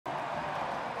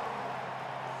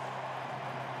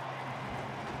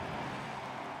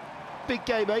Big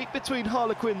game 8 between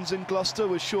Harlequins and Gloucester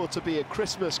was sure to be a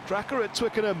Christmas cracker at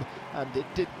Twickenham, and it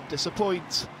didn't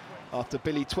disappoint. After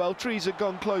Billy Twelvetrees had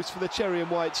gone close for the Cherry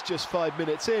and Whites just 5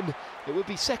 minutes in, it would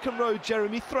be second row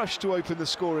Jeremy Thrush to open the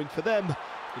scoring for them.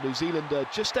 The New Zealander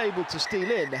just able to steal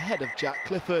in ahead of Jack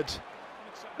Clifford.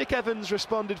 Nick Evans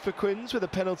responded for Quins with a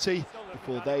penalty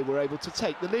before they were able to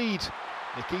take the lead.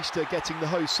 Nick Easter getting the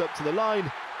hosts up to the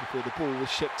line before the ball was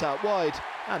shipped out wide,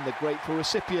 and the grateful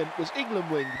recipient was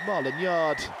England wing Marlon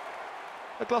Yard.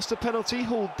 A Gloucester penalty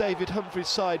hauled David Humphrey's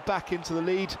side back into the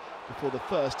lead before the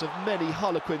first of many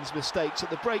Harlequins mistakes at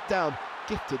the breakdown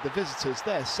gifted the visitors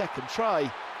their second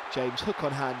try. James hook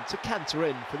on hand to canter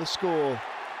in for the score.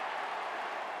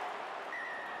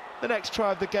 The next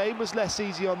try of the game was less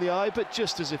easy on the eye but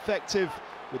just as effective,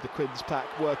 with the Quins pack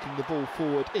working the ball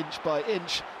forward inch by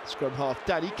inch. Scrum half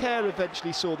Danny Kerr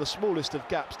eventually saw the smallest of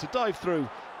gaps to dive through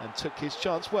and took his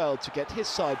chance well to get his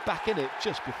side back in it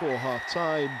just before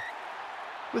half-time.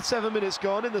 With 7 minutes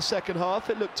gone in the second half,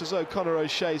 it looked as though Conor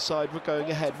O'Shea's side were going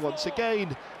ahead once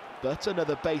again, but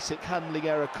another basic handling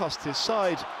error cost his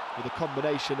side, with a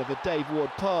combination of a Dave Ward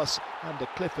pass and a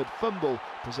Clifford fumble,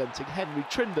 presenting Henry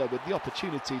Trinder with the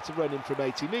opportunity to run in from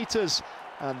 80 metres,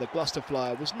 and the Gloucester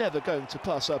flyer was never going to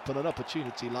pass up on an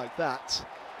opportunity like that.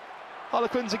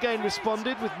 Harlequins again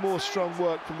responded with more strong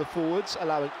work from the forwards,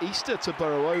 allowing Easter to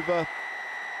burrow over.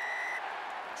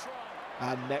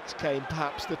 And next came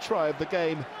perhaps the try of the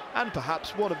game, and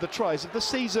perhaps one of the tries of the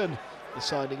season. The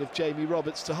signing of Jamie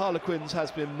Roberts to Harlequins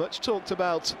has been much talked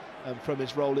about, and from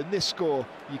his role in this score,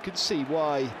 you can see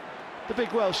why. The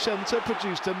big Welsh centre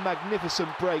produced a magnificent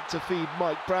break to feed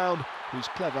Mike Brown, whose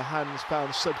clever hands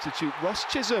found substitute Ross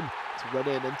Chisholm to run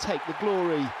in and take the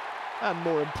glory. And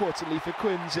more importantly for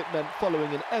Quins, it meant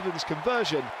following an Evans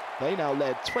conversion, they now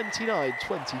led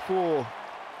 29-24.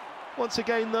 Once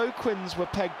again though, Quins were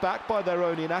pegged back by their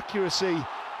own inaccuracy.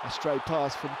 A stray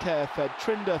pass from Kerr fed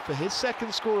Trinder for his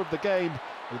second score of the game,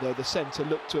 although the centre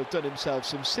looked to have done himself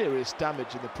some serious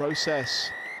damage in the process.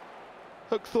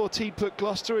 Hook thought he'd put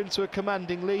Gloucester into a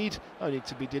commanding lead, only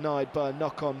to be denied by a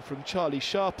knock-on from Charlie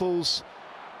Sharples.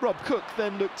 Rob Cook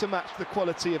then looked to match the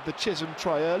quality of the Chisholm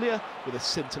try earlier with a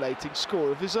scintillating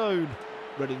score of his own,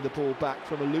 running the ball back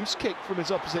from a loose kick from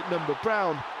his opposite number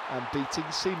Brown and beating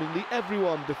seemingly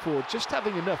everyone before just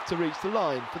having enough to reach the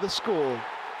line for the score.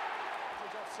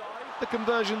 The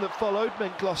conversion that followed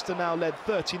meant Gloucester now led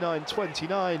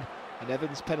 39-29, and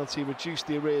Evans' penalty reduced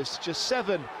the arrears to just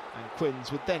 7, and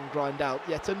Quins would then grind out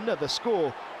yet another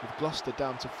score, with Gloucester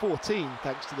down to 14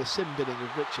 thanks to the sin-binning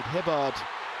of Richard Hibbard.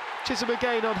 Chisholm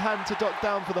again on hand to dock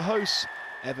down for the hosts,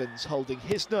 Evans holding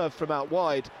his nerve from out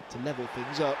wide to level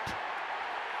things up.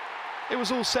 It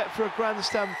was all set for a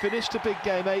grandstand finish to big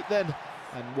game 8 then,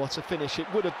 and what a finish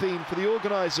it would have been for the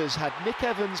organisers had Nick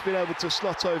Evans been able to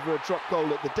slot over a drop goal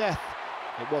at the death.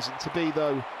 It wasn't to be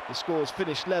though. The scores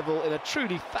finished level in a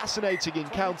truly fascinating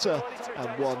encounter,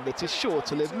 and one that is sure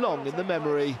to live long in the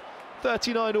memory.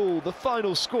 39 all, the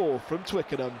final score from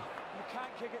Twickenham. You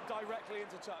can't kick it directly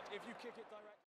into touch. If you kick it directly